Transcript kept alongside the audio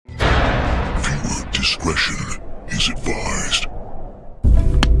Discretion is advised.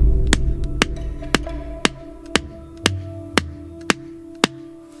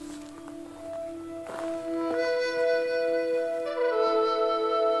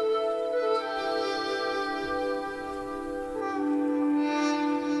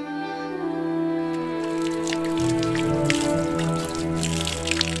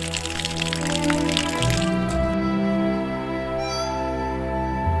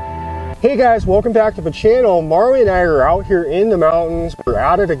 Hey guys, welcome back to the channel. Marley and I are out here in the mountains. We're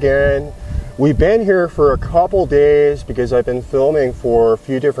at it again. We've been here for a couple days because I've been filming for a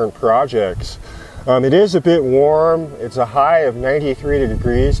few different projects. It is a bit warm. It's a high of 93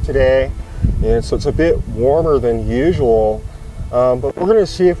 degrees today, and so it's a bit warmer than usual. But we're going to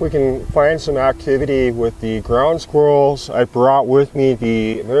see if we can find some activity with the Ground Squirrels. I brought with me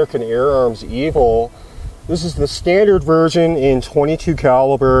the American Air Arms EVOL. This is the standard version in 22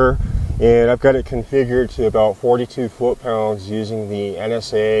 caliber. And I've got it configured to about 42 foot-pounds using the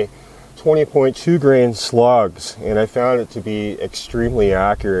NSA 20.2 grain slugs, and I found it to be extremely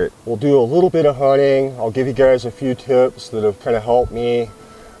accurate. We'll do a little bit of hunting. I'll give you guys a few tips that have kind of helped me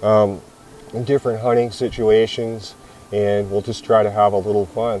in different hunting situations, and we'll just try to have a little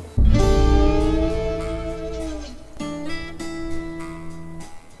fun.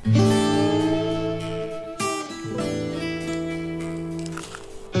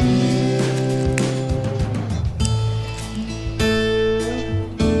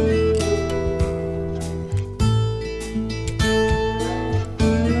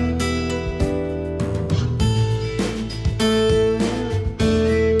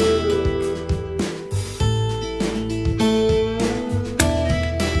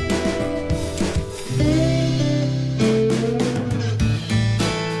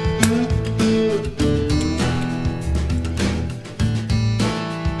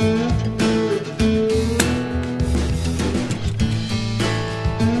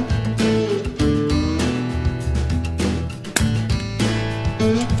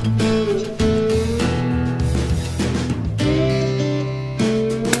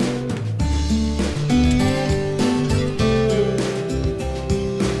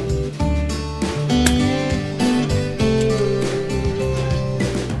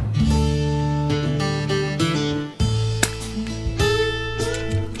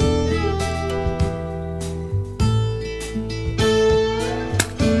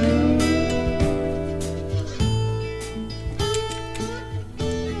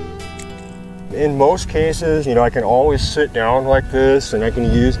 In most cases, you know, I can always sit down like this and I can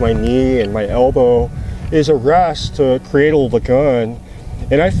use my knee and my elbow as a rest to cradle the gun.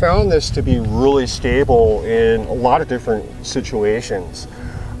 And I found this to be really stable in a lot of different situations.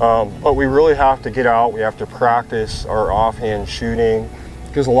 But we really have to get out, we have to practice our offhand shooting,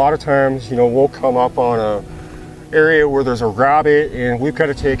 because a lot of times, you know, we'll come up on a area where there's a rabbit and we've got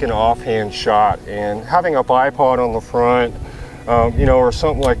to take an offhand shot, and having a bipod on the front, you know, or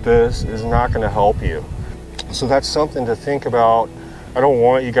something like this is not going to help you. So that's something to think about. I don't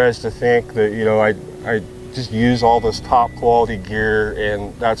want you guys to think that, you know, I just use all this top quality gear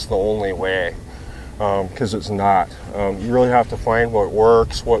and that's the only way, because it's not. You really have to find what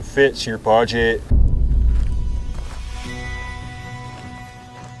works, what fits your budget.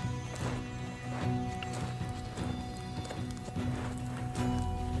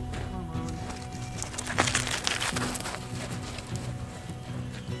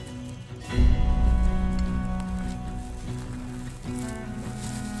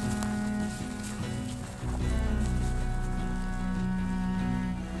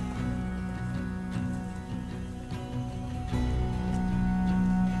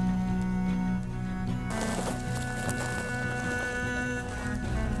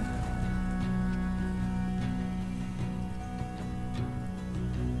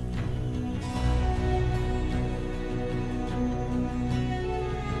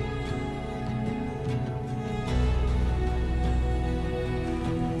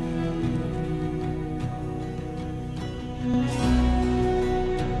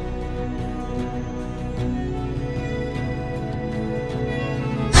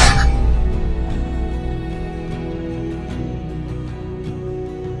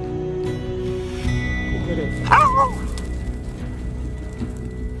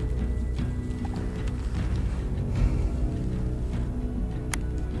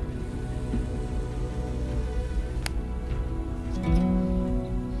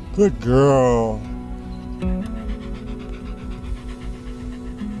 Good girl.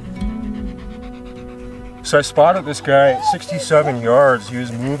 So I spotted this guy at 67 yards. He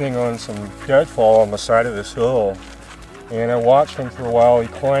was moving on some deadfall on the side of this hill. And I watched him for a while. He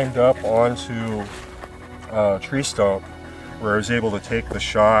climbed up onto tree stump where I was able to take the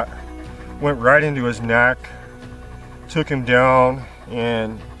shot. Went right into his neck, took him down,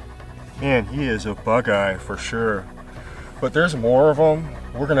 and man, he is a bug eye for sure. But there's more of them.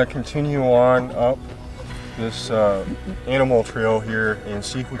 We're gonna continue on up this animal trail here and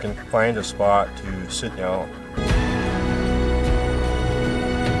see if we can find a spot to sit down.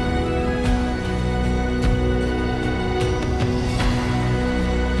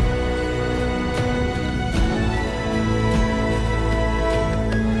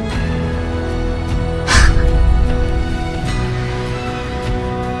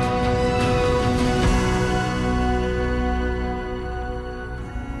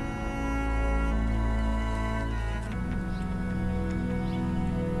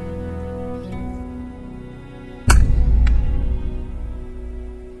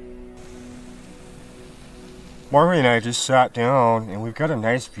 Marley and I just sat down and we've got a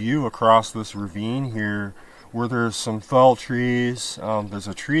nice view across this ravine here where there's some fell trees, there's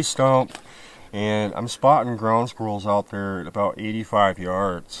a tree stump, and I'm spotting ground squirrels out there at about 85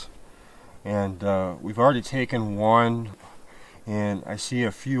 yards. And we've already taken one, and I see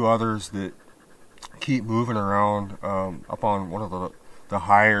a few others that keep moving around up on one of the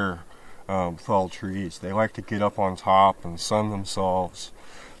higher fell trees. They like to get up on top and sun themselves,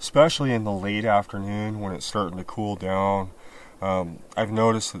 especially in the late afternoon when it's starting to cool down. I've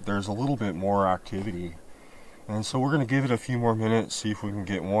noticed that there's a little bit more activity. And so we're going to give it a few more minutes, see if we can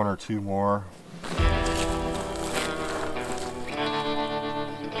get one or two more.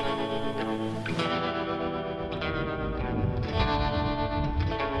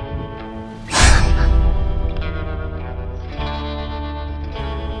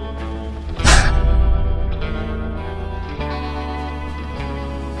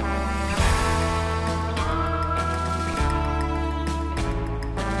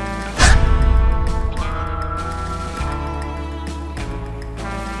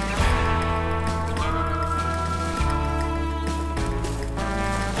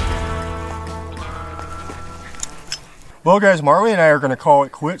 Well guys, Marley and I are going to call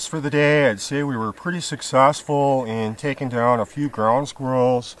it quits for the day. I'd say we were pretty successful in taking down a few ground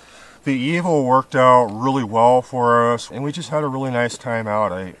squirrels. The EVOL worked out really well for us, and we just had a really nice time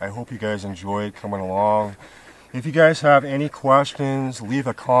out. I hope you guys enjoyed coming along. If you guys have any questions, leave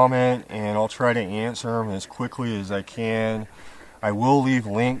a comment and I'll try to answer them as quickly as I can. I will leave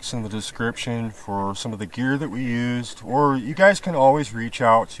links in the description for some of the gear that we used, or you guys can always reach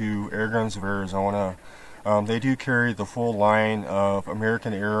out to Airguns of Arizona. They do carry the full line of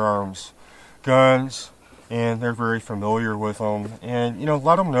American Air Arms guns, and they're very familiar with them. And, you know,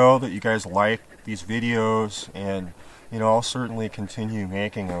 let them know that you guys like these videos, and, you know, I'll certainly continue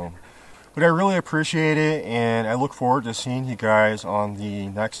making them. But I really appreciate it, and I look forward to seeing you guys on the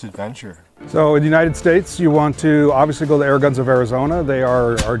next adventure. So in the United States, you want to obviously go to Airguns of Arizona. They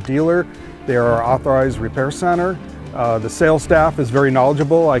are our dealer. They are our authorized repair center. The sales staff is very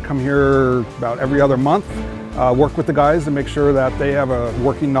knowledgeable. I come here about every other month, work with the guys to make sure that they have a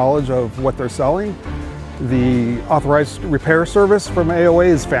working knowledge of what they're selling. The authorized repair service from AOA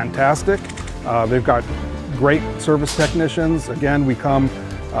is fantastic. They've got great service technicians. Again, we come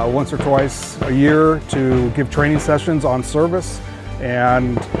once or twice a year to give training sessions on service,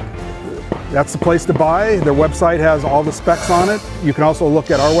 and that's the place to buy. Their website has all the specs on it. You can also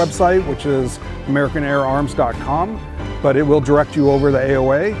look at our website, which is AmericanAirArms.com, but it will direct you over the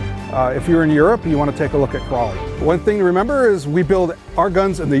AOA. If you're in Europe, you want to take a look at Crawley. One thing to remember is we build our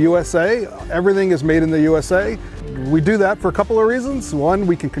guns in the USA. Everything is made in the USA. We do that for a couple of reasons. One,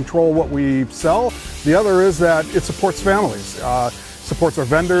 we can control what we sell. The other is that it supports families. It supports our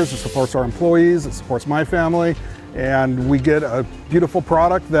vendors, it supports our employees, it supports my family, and we get a beautiful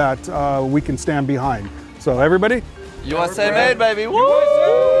product that we can stand behind. So everybody, USA made, baby! Woo!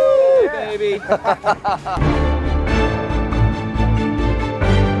 USA, baby!